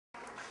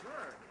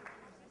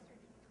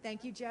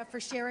Thank you, Jeff,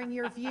 for sharing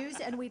your views,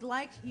 and we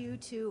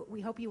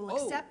hope you will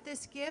accept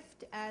this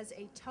gift as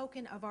a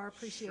token of our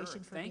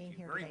appreciation for being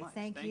here today.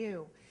 Thank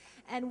you.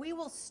 And we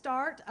will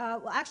start,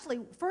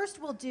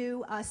 first we'll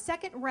do a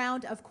second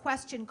round of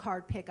question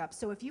card pickup.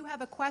 So if you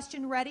have a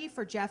question ready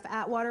for Jeff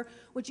Atwater,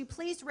 would you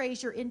please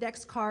raise your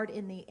index card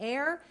in the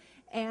air,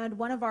 and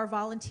one of our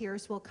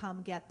volunteers will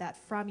come get that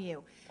from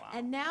you. Wow.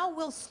 And now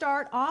we'll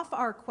start off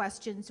our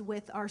questions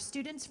with our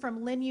students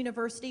from Lynn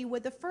University.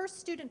 Would the first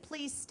student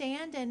please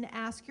stand and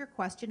ask your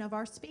question of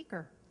our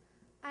speaker?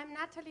 I'm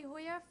Natalie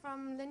Hoyer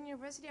from Lynn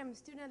University. I'm a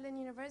student at Lynn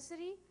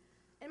University.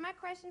 And my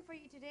question for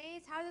you today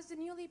is, how does the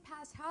newly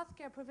passed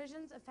healthcare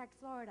provisions affect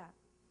Florida?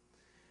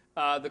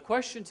 The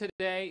question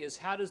today is,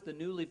 how does the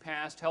newly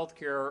passed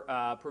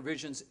healthcare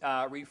provisions,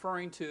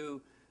 referring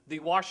to the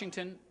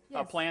Washington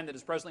plan that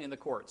is presently in the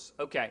courts?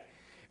 Okay.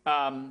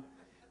 The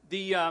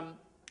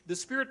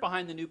spirit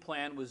behind the new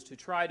plan was to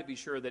try to be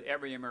sure that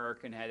every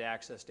American had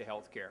access to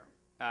health care.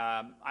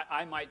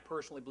 I might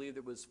personally believe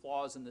there was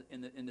flaws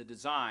in the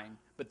design,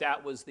 but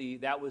that was the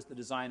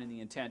design and the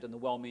intent and the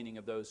well-meaning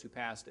of those who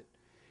passed it.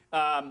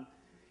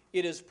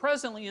 It is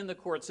presently in the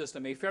court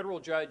system. A federal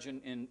judge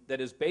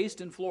that is based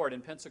in Florida,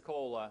 in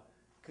Pensacola,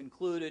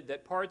 concluded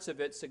that parts of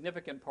it,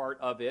 significant part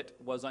of it,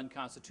 was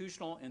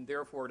unconstitutional, and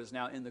therefore it is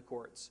now in the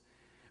courts.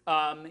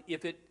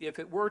 If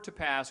it were to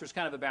pass, there's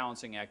kind of a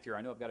balancing act here.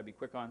 I know I've got to be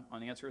quick on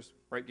answers,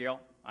 right, Gail?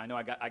 I know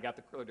I got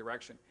the clear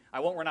direction. I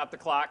won't run out the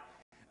clock.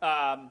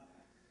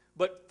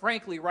 But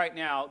frankly, right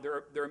now,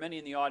 there are many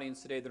in the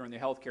audience today that are in the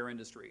healthcare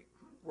industry.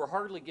 We're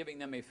hardly giving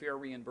them a fair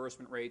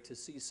reimbursement rate to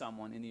see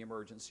someone in the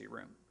emergency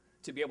room,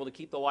 to be able to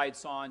keep the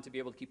lights on, to be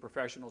able to keep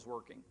professionals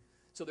working.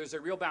 So there's a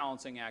real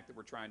balancing act that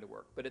we're trying to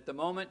work. But at the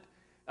moment,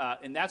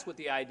 and that's what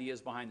the idea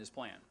is behind this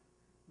plan,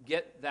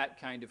 get that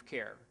kind of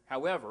care.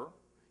 However,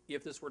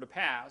 if this were to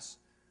pass,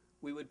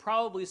 we would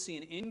probably see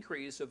an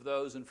increase of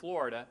those in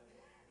Florida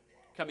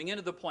coming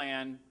into the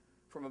plan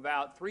from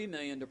about 3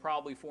 million to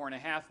probably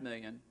 4.5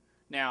 million.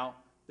 Now,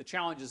 the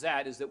challenge is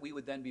that we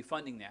would then be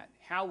funding that.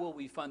 How will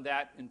we fund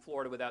that in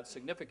Florida without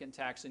significant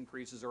tax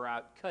increases or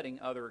out cutting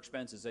other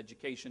expenses,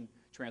 education,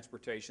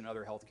 transportation,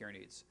 other health care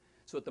needs?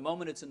 So at the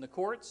moment it's in the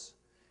courts,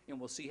 and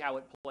we'll see how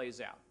it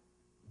plays out.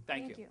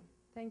 Thank you.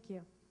 Thank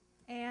you.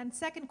 And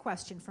second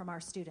question from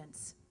our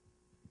students.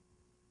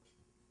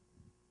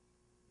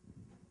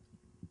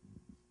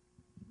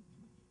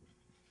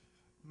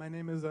 My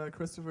name is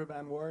Christopher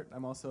Van Wart.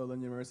 I'm also a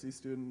Lynn University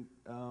student.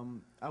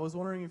 I was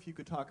wondering if you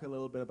could talk a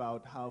little bit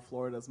about how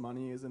Florida's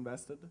money is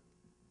invested.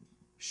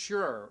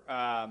 Sure.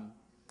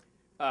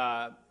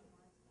 Yeah,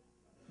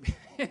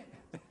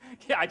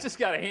 I just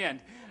got a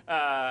hand.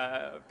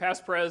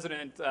 Past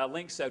President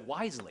Link said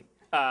wisely.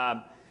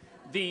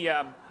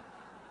 It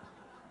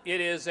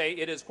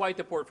is quite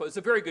the portfolio. It's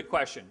a very good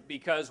question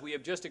because we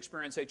have just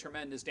experienced a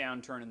tremendous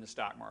downturn in the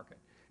stock market.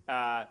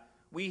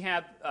 We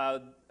have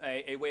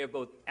a way of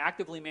both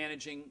actively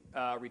managing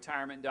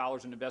retirement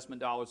dollars and investment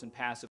dollars and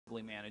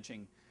passively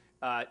managing.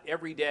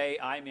 Every day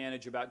I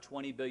manage about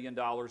 $20 billion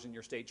in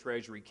your state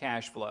treasury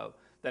cash flow.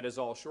 That is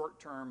all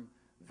short-term,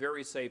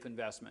 very safe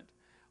investment.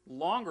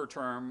 Longer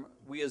term,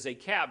 we as a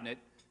cabinet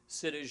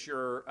sit as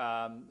your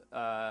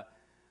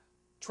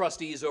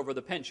trustees over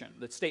the pension.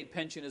 The state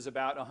pension is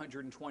about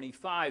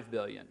 $125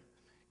 billion.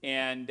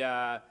 And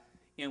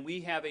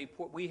we have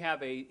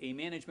a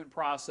management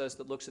process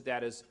that looks at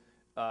that as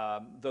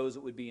those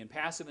that would be in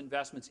passive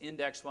investments,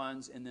 index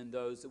funds, and then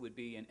those that would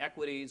be in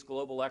equities,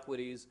 global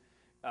equities,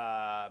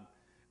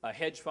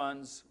 hedge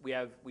funds. We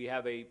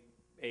have a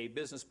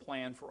business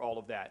plan for all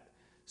of that.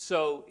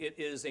 So it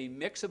is a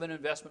mix of an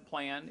investment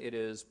plan. It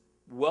is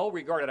well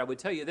regarded. I would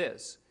tell you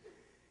this.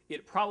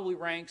 It probably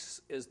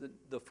ranks as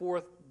the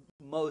fourth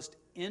most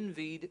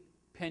envied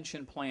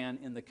pension plan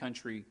in the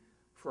country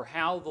for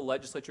how the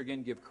legislature,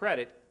 again, give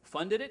credit,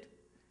 funded it,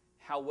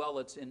 how well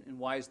it's and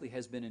wisely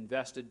has been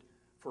invested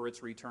for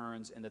its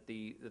returns, and that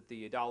the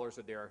dollars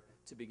are there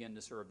to begin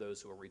to serve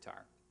those who will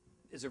retire.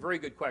 It's a very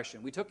good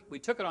question. We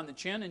took it on the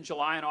chin in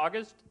July and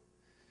August,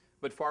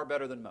 but far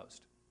better than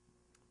most.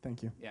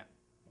 Thank you. Yeah.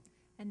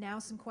 And now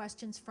some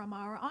questions from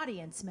our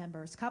audience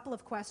members. A couple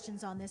of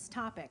questions on this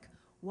topic.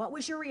 What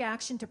was your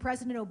reaction to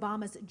President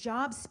Obama's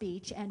job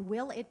speech, and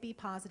will it be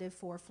positive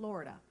for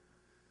Florida?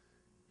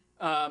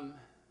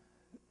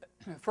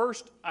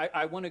 First,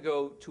 I want to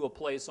go to a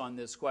place on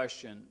this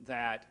question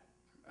that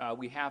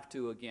we have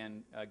to,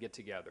 again, get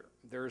together.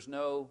 There's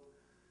no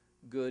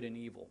good and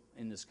evil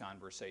in this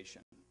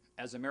conversation.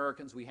 As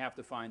Americans, we have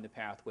to find the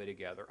pathway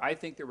together. I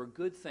think there were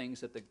good things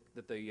that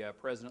the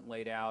President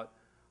laid out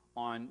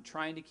on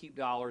trying to keep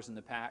dollars in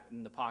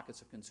the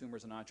pockets of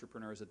consumers and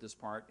entrepreneurs at this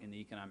part in the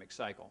economic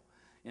cycle.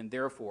 And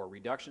therefore,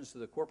 reductions to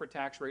the corporate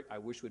tax rate I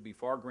wish would be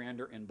far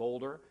grander and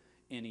bolder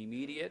and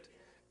immediate.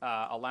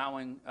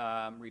 Allowing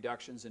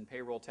reductions in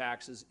payroll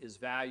taxes is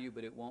value,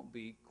 but it won't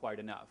be quite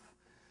enough.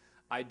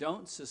 I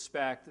don't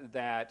suspect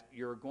that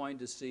you're going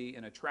to see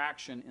an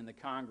attraction in the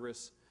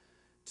Congress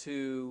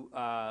to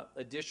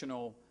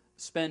additional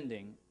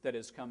spending that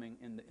is coming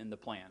in the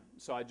plan.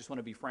 So I just want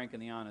to be frank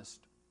and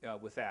honest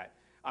with that.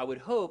 I would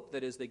hope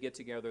that as they get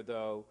together,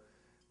 though,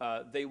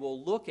 they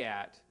will look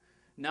at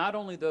not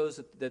only those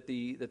that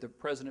the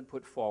president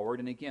put forward,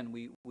 and again,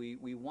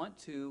 we want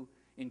to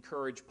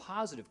encourage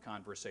positive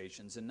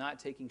conversations and not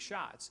taking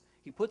shots.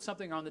 He put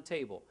something on the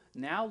table.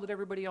 Now let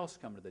everybody else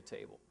come to the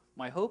table.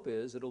 My hope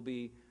is it'll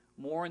be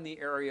more in the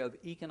area of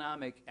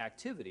economic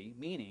activity,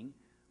 meaning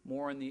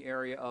more in the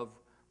area of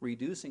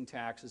reducing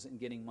taxes and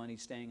getting money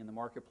staying in the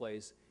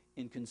marketplace,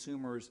 in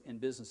consumers and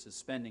businesses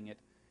spending it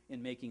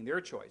in making their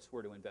choice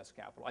where to invest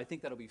capital. I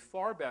think that'll be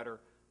far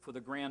better for the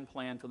grand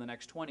plan for the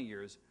next 20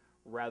 years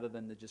rather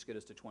than to just get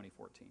us to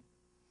 2014.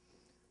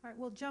 All right,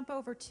 we'll jump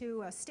over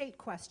to a state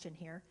question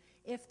here.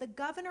 If the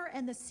governor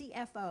and the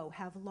CFO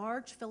have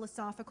large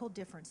philosophical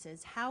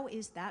differences, how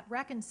is that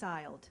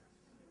reconciled?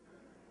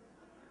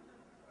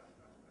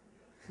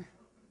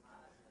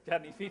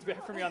 Got any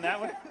feedback for me on that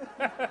one?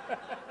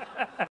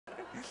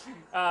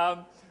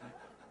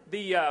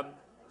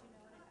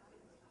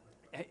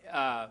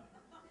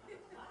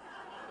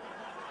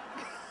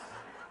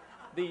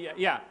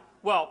 Yeah,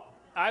 well,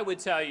 I would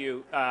tell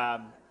you,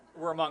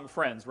 we're among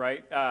friends,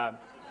 right? I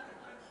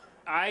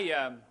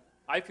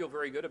feel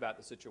very good about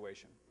the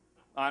situation,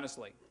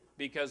 honestly,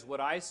 because what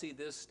I see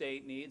this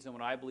state needs and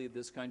what I believe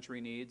this country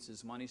needs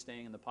is money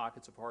staying in the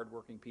pockets of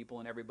hardworking people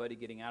and everybody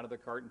getting out of the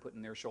cart and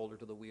putting their shoulder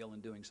to the wheel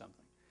and doing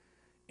something.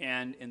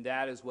 And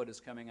that is what is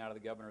coming out of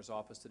the governor's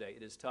office today.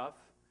 It is tough,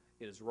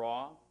 it is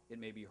raw, it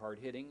may be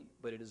hard-hitting,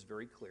 but it is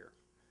very clear.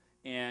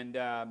 And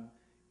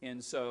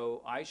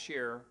so I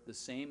share the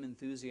same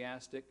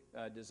enthusiastic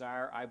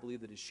desire I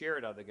believe that is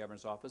shared out of the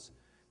governor's office,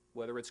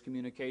 whether it's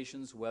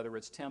communications, whether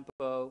it's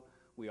tempo.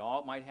 We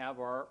all might have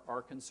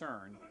our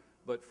concern,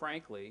 but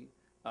frankly,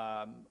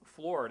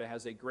 Florida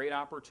has a great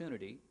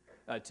opportunity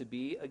to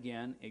be,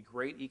 again, a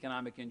great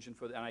economic engine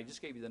for, and I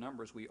just gave you the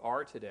numbers we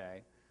are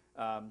today.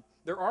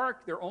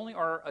 There only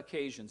are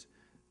occasions.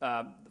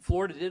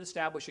 Florida did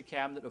establish a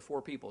cabinet of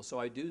 4 people, so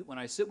when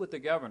I sit with the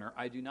governor,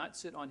 I do not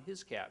sit on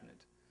his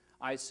cabinet.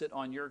 I sit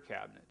on your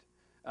cabinet.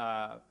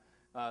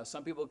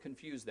 Some people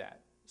confuse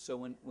that. So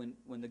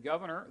when the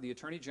governor, the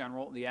attorney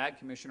general, the ag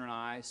commissioner, and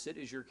I sit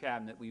as your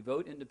cabinet, we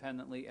vote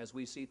independently as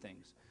we see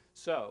things.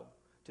 So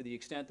to the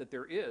extent that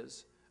there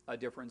is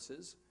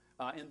differences,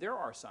 and there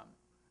are some,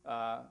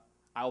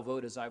 I'll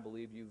vote as I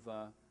believe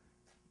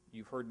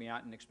you've heard me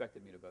out and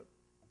expected me to vote.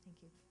 Thank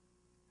you.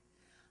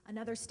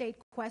 Another state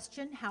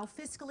question, how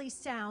fiscally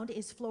sound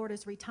is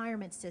Florida's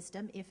retirement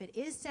system? If it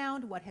is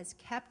sound, what has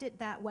kept it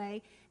that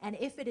way? And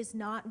if it is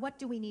not, what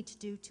do we need to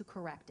do to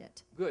correct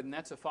it? Good, and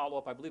that's a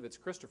follow-up, I believe it's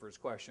Christopher's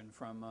question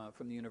from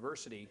the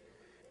university.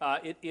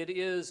 It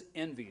is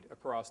envied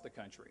across the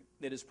country.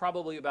 It is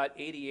probably about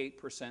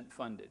 88%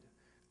 funded,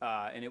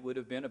 and it would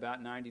have been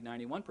about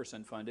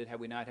 91% funded had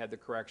we not had the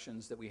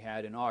corrections that we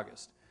had in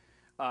August.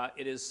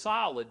 It is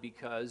solid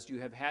because you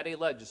have had a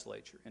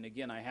legislature, and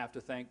again, I have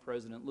to thank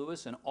President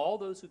Lewis and all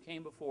those who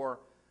came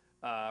before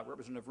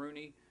Representative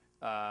Rooney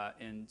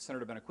and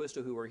Senator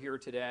Benaquisto, who are here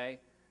today,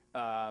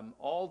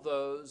 all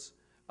those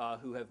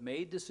who have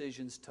made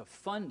decisions to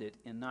fund it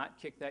and not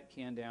kick that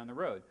can down the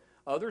road.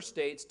 Other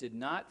states did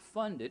not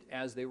fund it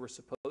as they were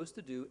supposed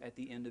to do at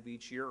the end of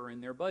each year or in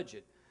their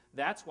budget.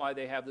 That's why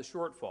they have the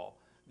shortfall.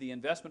 The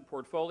investment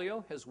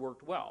portfolio has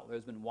worked well.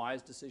 There's been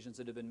wise decisions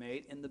that have been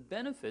made, and the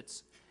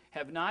benefits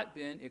have not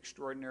been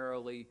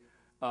extraordinarily,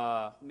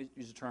 let me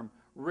use the term,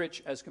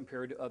 rich as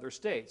compared to other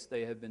states.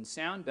 They have been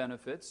sound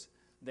benefits,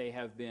 they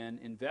have been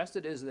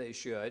invested as they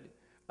should,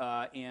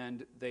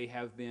 and they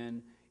have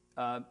been,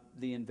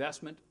 the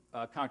investment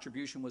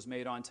contribution was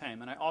made on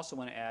time. And I also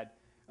want to add,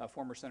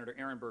 former Senator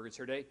Ehrenberg is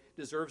here today,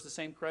 deserves the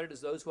same credit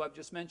as those who I've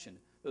just mentioned.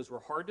 Those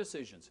were hard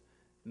decisions.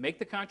 Make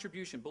the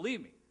contribution.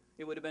 Believe me,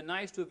 it would have been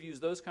nice to have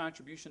used those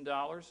contribution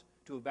dollars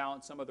to have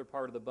balanced some other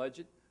part of the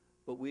budget,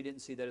 but we didn't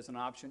see that as an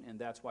option, and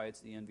that's why it's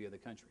the envy of the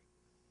country.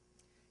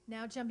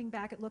 Now jumping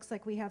back, it looks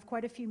like we have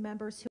quite a few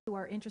members who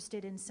are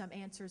interested in some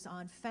answers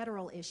on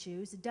federal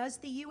issues. Does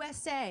the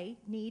USA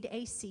need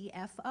a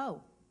CFO?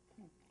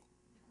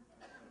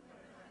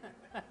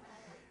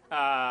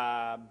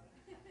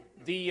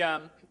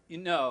 The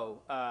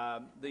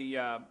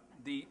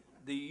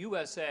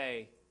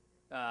USA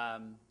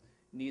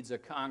needs a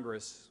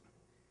Congress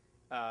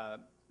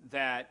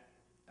that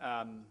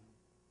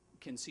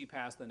can see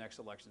past the next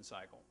election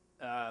cycle.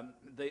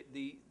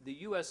 The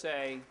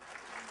USA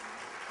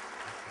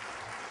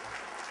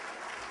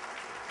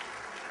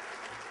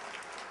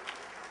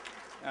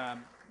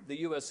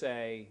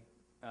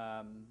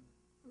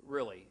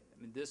really,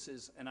 I mean, this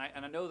is, and I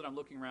know that I'm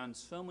looking around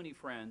so many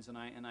friends, and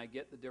I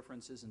get the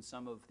differences in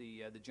some of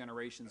the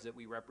generations that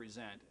we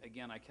represent.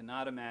 Again, I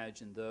cannot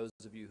imagine those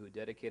of you who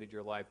dedicated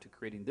your life to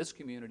creating this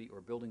community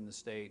or building the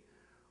state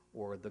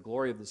or the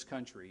glory of this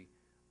country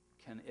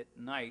can at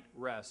night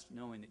rest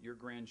knowing that your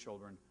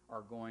grandchildren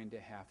are going to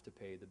have to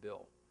pay the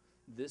bill.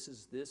 This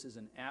is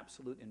an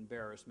absolute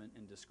embarrassment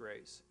and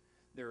disgrace.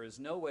 There is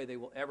no way they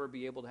will ever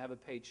be able to have a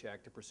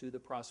paycheck to pursue the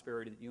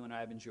prosperity that you and I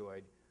have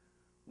enjoyed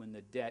when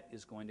the debt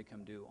is going to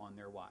come due on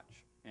their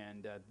watch.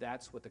 And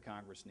that's what the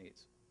Congress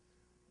needs.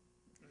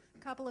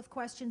 Couple of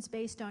questions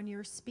based on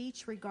your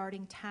speech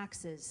regarding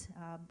taxes.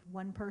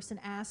 One person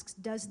asks,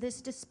 does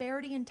this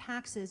disparity in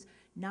taxes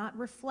not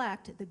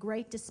reflect the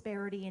great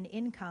disparity in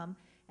income?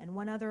 And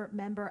one other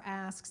member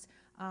asks,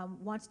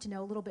 wants to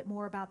know a little bit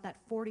more about that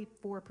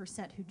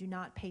 44% who do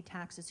not pay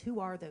taxes. Who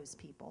are those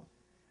people?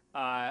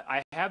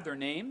 I have their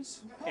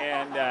names,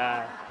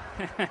 and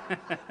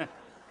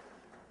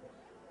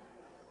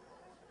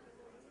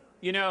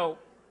you know,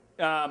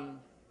 let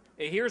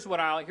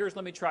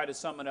me try to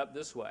sum it up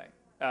this way.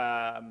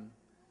 Let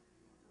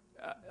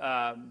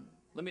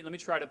me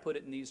try to put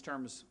it in these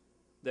terms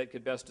that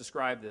could best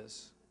describe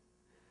this.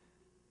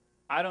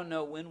 I don't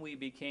know when we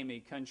became a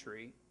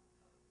country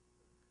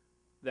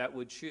that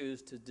would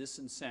choose to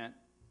disincent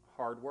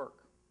hard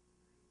work.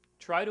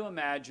 Try to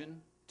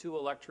imagine two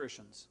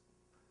electricians.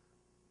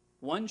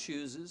 One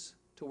chooses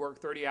to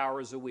work 30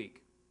 hours a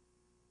week.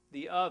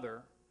 The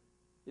other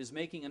is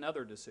making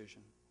another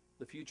decision,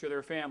 the future of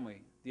their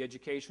family, the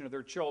education of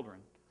their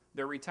children,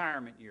 their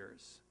retirement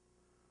years,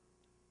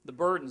 the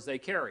burdens they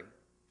carry,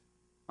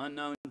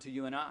 unknown to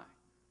you and I.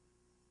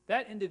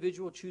 That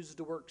individual chooses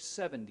to work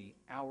 70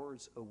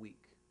 hours a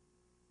week.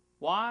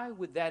 Why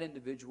would that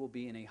individual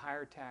be in a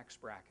higher tax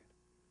bracket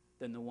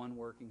than the one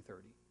working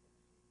 30?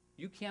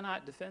 You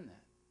cannot defend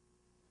that.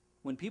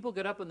 When people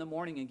get up in the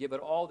morning and give it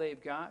all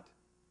they've got,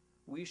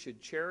 we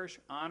should cherish,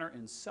 honor,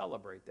 and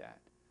celebrate that.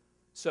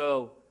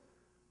 So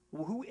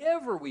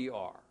whoever we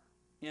are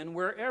and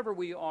wherever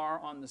we are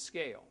on the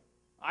scale,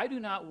 I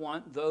do not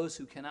want those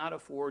who cannot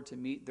afford to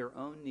meet their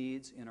own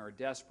needs and are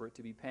desperate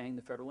to be paying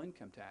the federal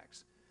income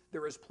tax.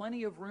 There is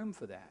plenty of room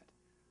for that.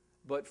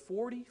 But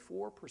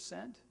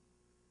 44%?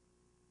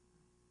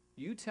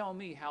 You tell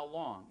me how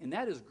long, and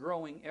that is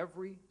growing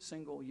every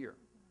single year.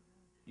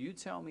 You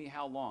tell me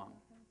how long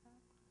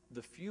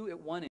the few at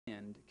one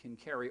end can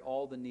carry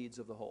all the needs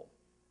of the whole.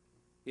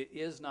 It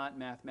is not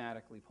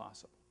mathematically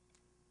possible.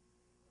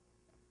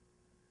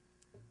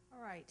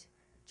 All right.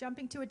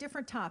 Jumping to a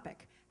different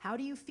topic. How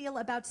do you feel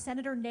about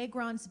Senator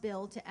Negron's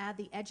bill to add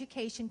the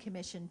Education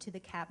Commission to the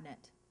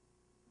cabinet?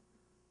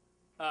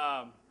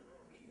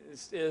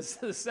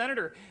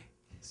 Senator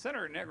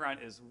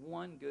Negron is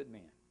one good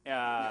man.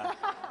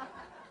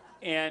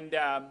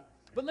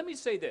 But let me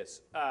say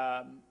this.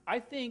 I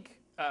think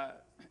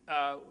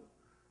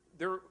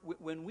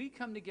when we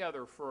come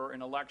together for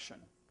an election,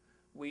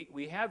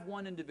 we have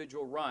one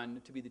individual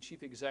run to be the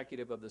chief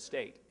executive of the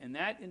state, and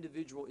that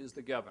individual is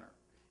the governor.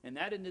 And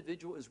that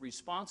individual is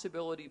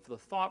responsibility for the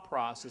thought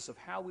process of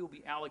how we will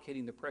be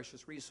allocating the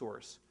precious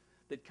resource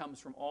that comes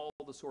from all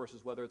the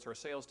sources, whether it's our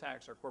sales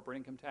tax, our corporate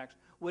income tax,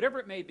 whatever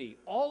it may be,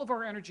 all of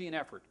our energy and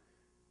effort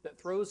that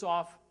throws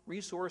off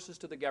resources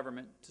to the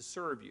government to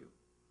serve you.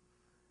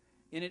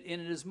 And it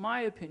is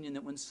my opinion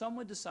that when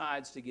someone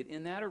decides to get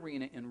in that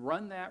arena and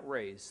run that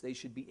race, they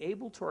should be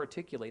able to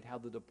articulate how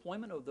the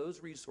deployment of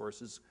those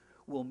resources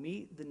will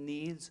meet the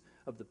needs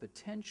of the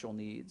potential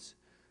needs,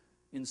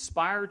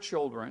 inspire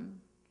children,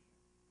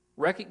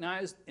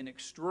 recognize an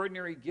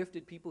extraordinary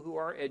gifted people who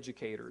are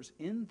educators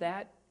in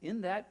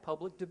that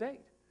public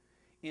debate.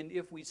 And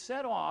if we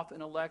set off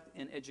and elect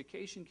an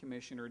education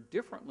commissioner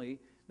differently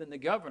than the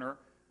governor,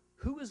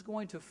 who is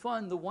going to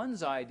fund the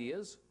one's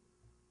ideas,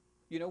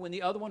 when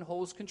the other one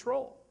holds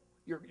control?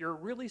 You're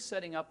really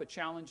setting up a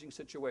challenging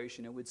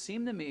situation. It would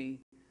seem to me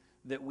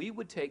that we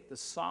would take the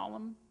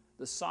solemn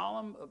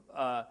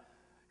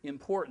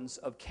importance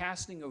of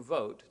casting a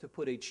vote to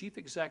put a chief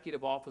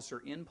executive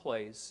officer in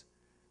place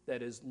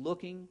that is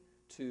looking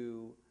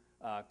to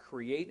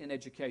create an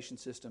education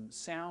system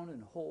sound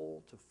and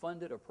whole, to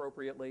fund it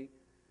appropriately,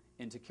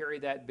 and to carry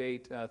that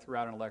bait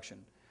throughout an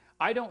election.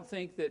 I don't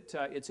think that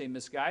it's a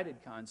misguided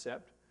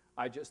concept.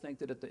 I just think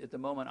that at the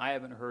moment I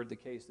haven't heard the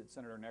case that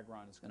Senator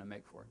Negron is going to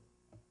make for it.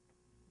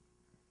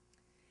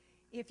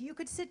 If you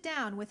could sit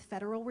down with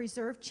Federal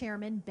Reserve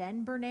Chairman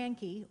Ben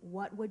Bernanke,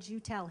 what would you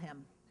tell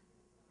him?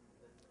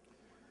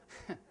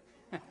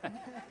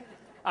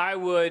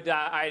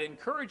 I'd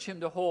encourage him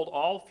to hold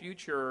all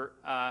future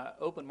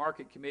open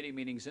market committee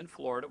meetings in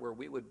Florida where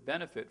we would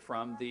benefit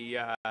from the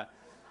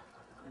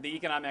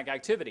economic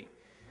activity.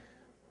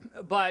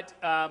 But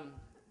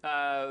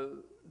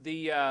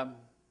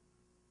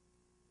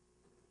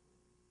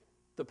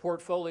the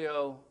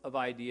portfolio of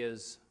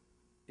ideas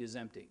is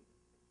empty.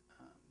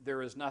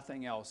 There is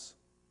nothing else.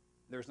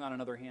 There's not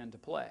another hand to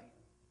play.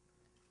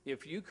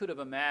 If you could have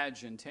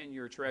imagined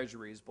 10-year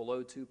treasuries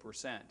below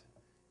 2%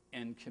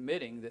 and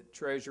committing that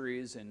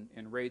treasuries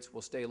and rates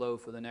will stay low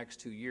for the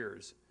next 2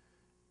 years,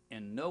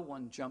 and no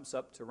one jumps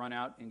up to run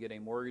out and get a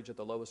mortgage at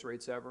the lowest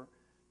rates ever,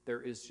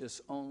 there is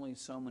just only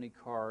so many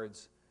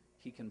cards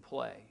he can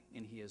play,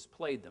 and he has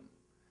played them.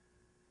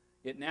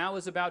 It now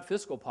is about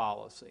fiscal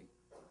policy.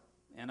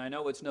 And I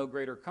know it's no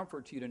greater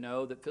comfort to you to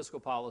know that fiscal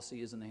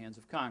policy is in the hands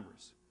of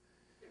Congress.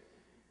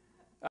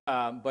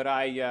 But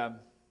I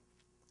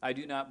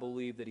do not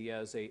believe that he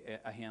has a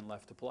hand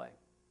left to play.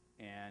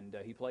 And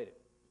he played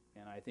it.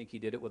 And I think he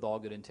did it with all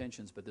good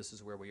intentions, but this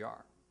is where we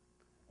are.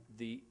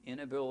 The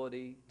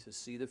inability to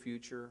see the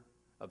future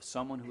of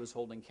someone who is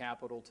holding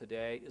capital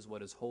today is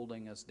what is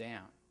holding us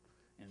down.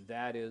 and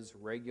that is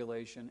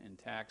regulation and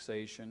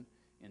taxation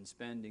and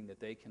spending that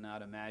they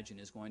cannot imagine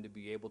is going to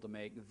be able to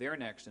make their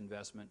next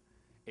investment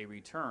a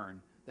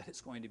return that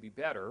is going to be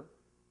better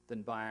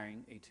than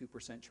buying a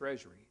 2%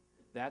 treasury.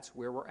 That's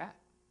where we're at.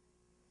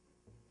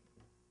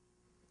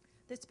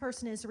 This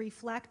person is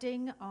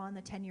reflecting on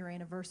the 10-year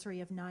anniversary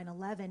of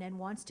 9/11 and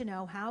wants to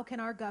know, how can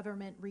our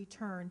government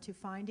return to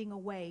finding a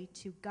way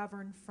to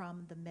govern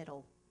from the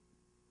middle?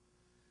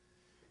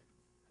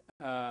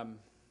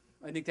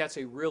 I think that's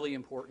a really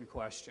important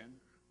question,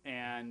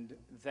 and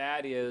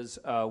that is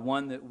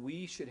one that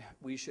we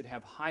should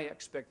have high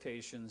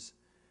expectations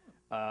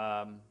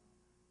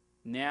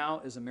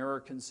now as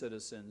American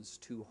citizens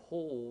to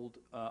hold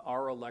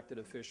our elected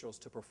officials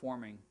to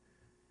performing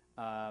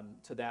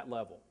to that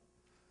level.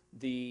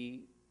 This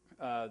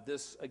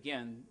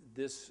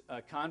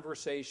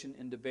conversation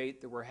and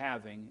debate that we're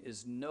having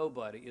is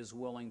nobody is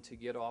willing to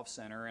get off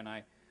center, and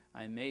I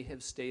may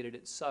have stated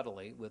it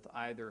subtly with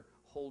either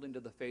holding to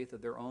the faith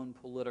of their own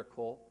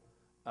political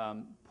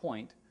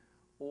point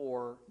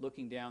or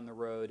looking down the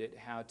road at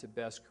how to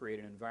best create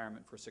an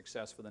environment for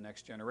success for the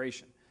next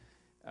generation.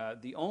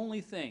 The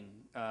only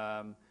thing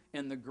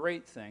and the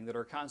great thing that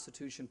our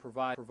Constitution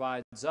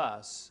provides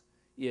us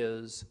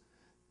is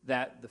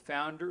that the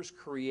founders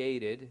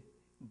created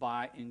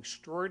by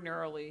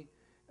extraordinarily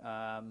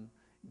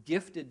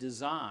gifted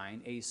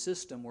design a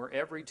system where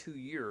every 2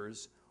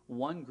 years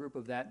one group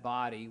of that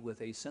body with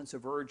a sense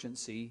of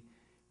urgency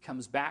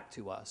comes back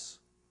to us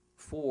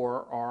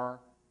for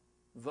our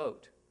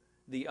vote.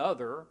 The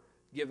other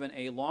given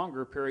a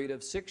longer period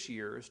of 6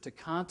 years to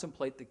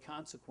contemplate the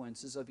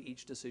consequences of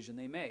each decision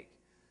they make.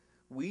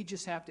 We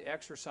just have to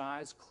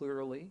exercise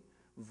clearly,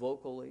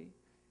 vocally,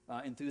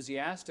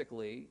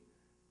 enthusiastically,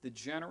 the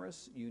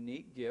generous,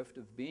 unique gift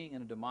of being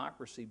in a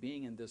democracy,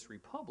 being in this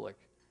republic,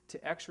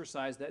 to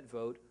exercise that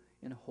vote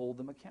and hold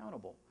them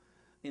accountable.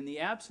 In the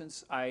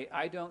absence,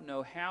 I don't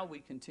know how we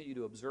continue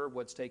to observe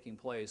what's taking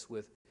place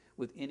with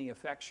any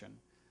affection,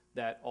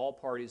 that all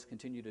parties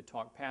continue to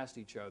talk past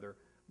each other,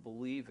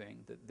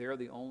 believing that they're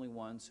the only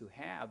ones who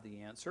have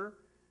the answer,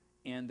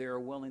 and they're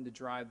willing to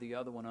drive the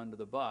other one under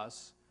the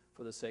bus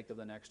for the sake of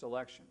the next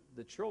election.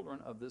 The children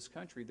of this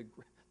country,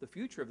 the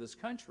future of this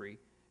country,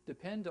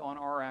 depend on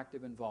our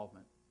active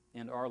involvement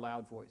and our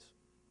loud voice.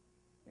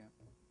 Yeah.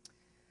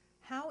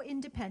 How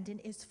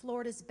independent is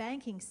Florida's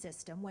banking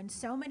system when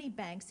so many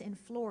banks in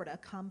Florida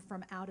come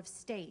from out of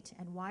state,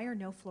 and why are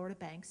no Florida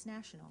banks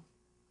national?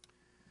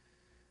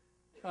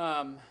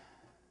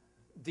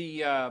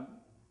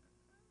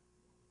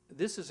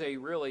 This is a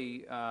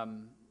really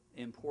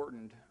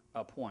important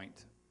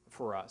point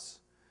for us.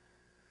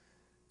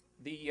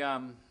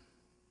 And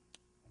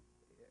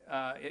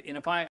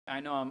if I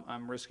know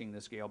I'm risking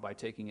this, Gail, by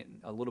taking it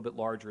a little bit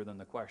larger than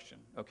the question.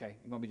 Okay,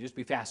 I'm going to just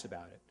be fast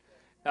about it.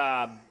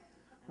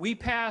 We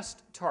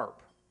passed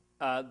TARP,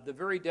 the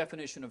very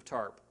definition of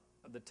TARP,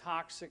 the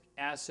Toxic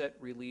Asset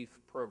Relief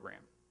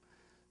Program,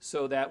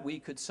 so that we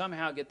could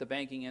somehow get the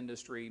banking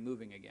industry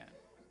moving again.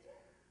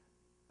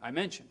 I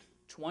mentioned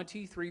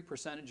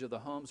 23% of the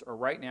homes are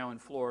right now in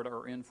Florida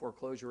are in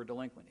foreclosure or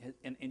delinquent.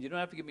 And you don't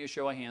have to give me a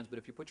show of hands, but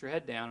if you put your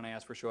head down and I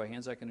ask for a show of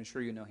hands, I can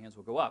assure you no hands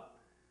will go up.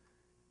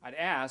 I'd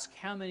ask,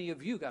 how many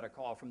of you got a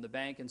call from the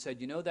bank and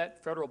said, you know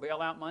that federal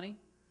bailout money?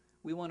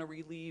 We want to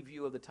relieve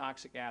you of the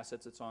toxic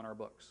assets that's on our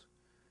books.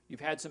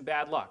 You've had some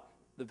bad luck.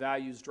 The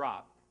values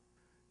drop.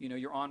 You know,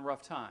 you're on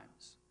rough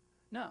times.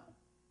 No,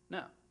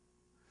 no.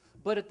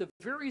 But at the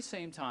very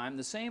same time,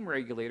 the same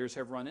regulators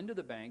have run into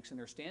the banks and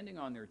they're standing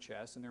on their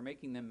chests and they're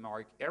making them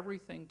mark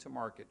everything to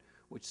market,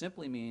 which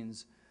simply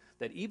means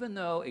that even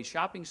though a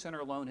shopping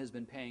center loan has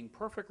been paying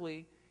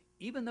perfectly,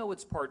 even though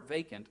it's part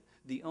vacant,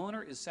 the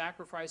owner is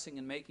sacrificing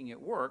and making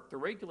it work. The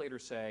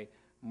regulators say,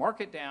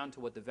 mark it down to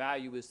what the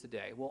value is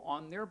today. Well,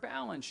 on their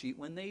balance sheet,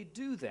 when they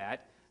do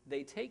that,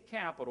 they take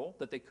capital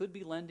that they could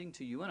be lending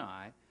to you and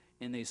I,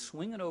 and they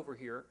swing it over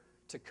here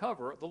to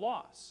cover the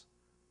loss.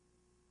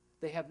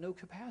 They have no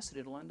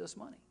capacity to lend us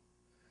money.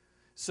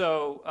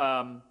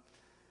 So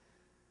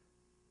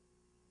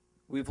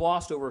we've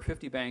lost over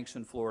 50 banks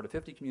in Florida.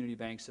 50 community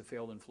banks have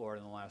failed in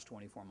Florida in the last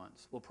 24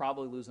 months. We'll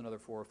probably lose another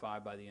 4 or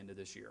 5 by the end of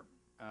this year.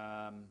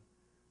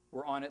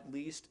 We're on at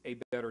least a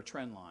better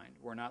trend line.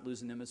 We're not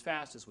losing them as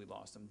fast as we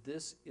lost them.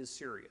 This is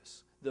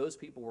serious. Those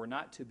people were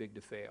not too big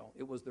to fail.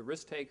 It was the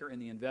risk taker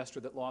and the investor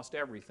that lost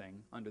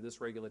everything under this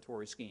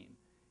regulatory scheme.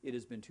 It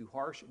has been too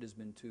harsh. It has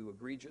been too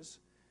egregious.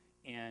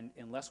 And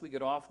unless we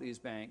get off these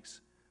banks,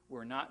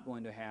 we're not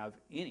going to have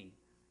any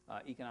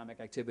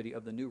economic activity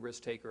of the new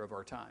risk taker of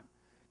our time.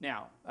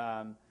 Now,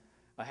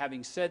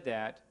 having said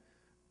that,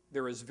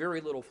 there is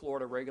very little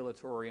Florida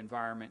regulatory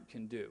environment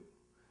can do.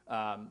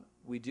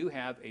 We do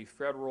have a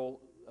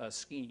federal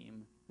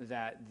scheme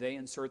that they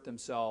insert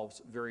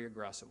themselves very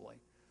aggressively.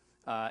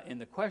 And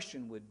the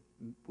question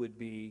would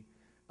be,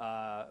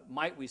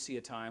 might we see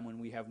a time when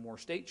we have more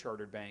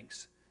state-chartered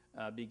banks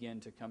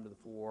begin to come to the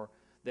fore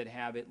that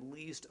have at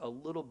least a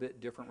little bit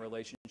different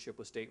relationship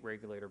with state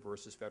regulator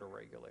versus federal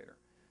regulator.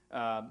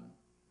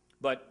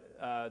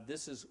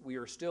 We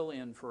are still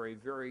in for a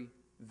very,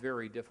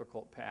 very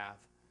difficult path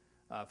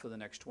for the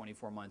next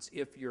 24 months.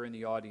 If you're in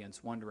the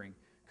audience wondering,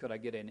 could I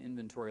get an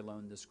inventory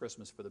loan this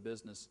Christmas for the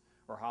business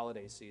or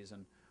holiday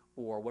season,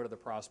 or what are the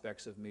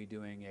prospects of me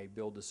doing a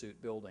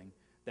build-to-suit building,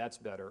 that's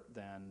better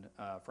than,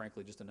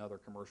 frankly, just another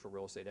commercial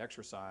real estate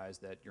exercise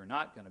that you're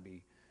not going to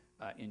be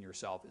in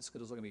yourself. It's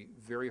going to be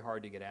very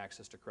hard to get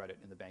access to credit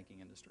in the banking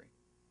industry.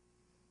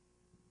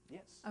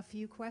 Yes. A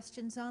few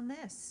questions on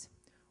this.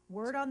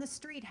 Word on the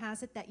street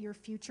has it that your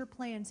future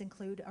plans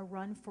include a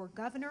run for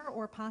governor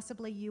or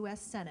possibly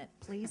U.S. Senate.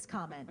 Please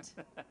comment.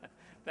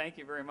 Thank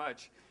you very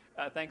much.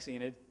 Thanks,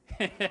 Enid.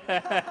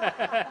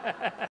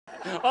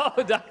 Oh,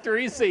 Dr.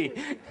 Easy.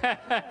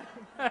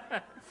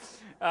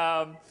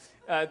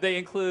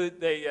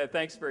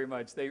 Thanks very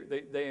much.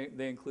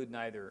 They include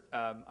neither.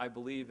 I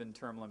believe in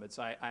term limits.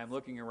 I am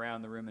looking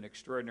around the room at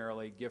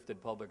extraordinarily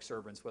gifted public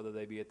servants, whether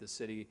they be at the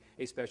city,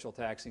 a special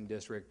taxing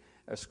district,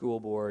 a school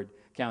board,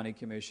 county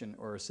commission,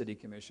 or a city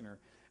commissioner.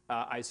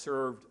 I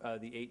served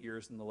the 8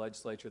 years in the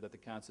legislature that the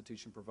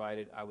Constitution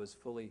provided. I was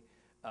fully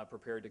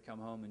prepared to come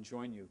home and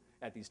join you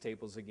at these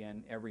tables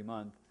again every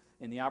month.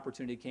 And the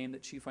opportunity came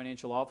that Chief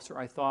Financial Officer,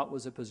 I thought,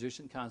 was a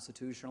position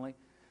constitutionally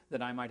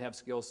that I might have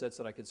skill sets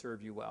that I could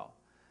serve you well.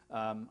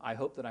 I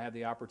hope that I have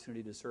the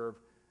opportunity to serve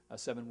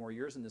 7 more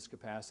years in this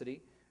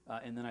capacity,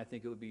 and then I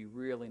think it would be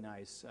really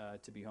nice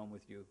to be home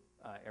with you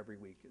every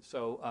week.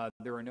 So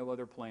there are no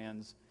other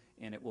plans,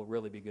 and it will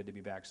really be good to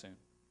be back soon,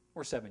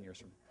 or 7 years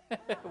from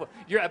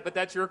now. But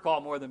that's your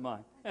call more than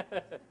mine.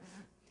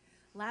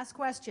 Last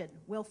question.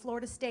 Will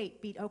Florida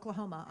State beat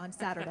Oklahoma on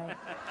Saturday?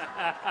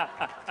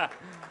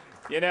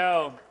 You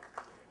know,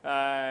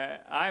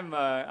 I'm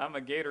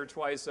a Gator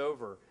twice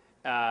over.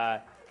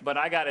 But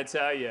I got to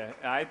tell you,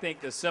 I think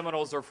the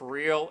Seminoles are for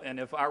real, and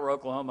if I were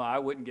Oklahoma, I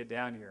wouldn't get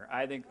down here.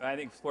 I think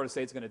Florida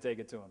State's going to take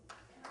it to them.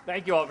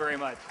 Thank you all very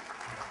much.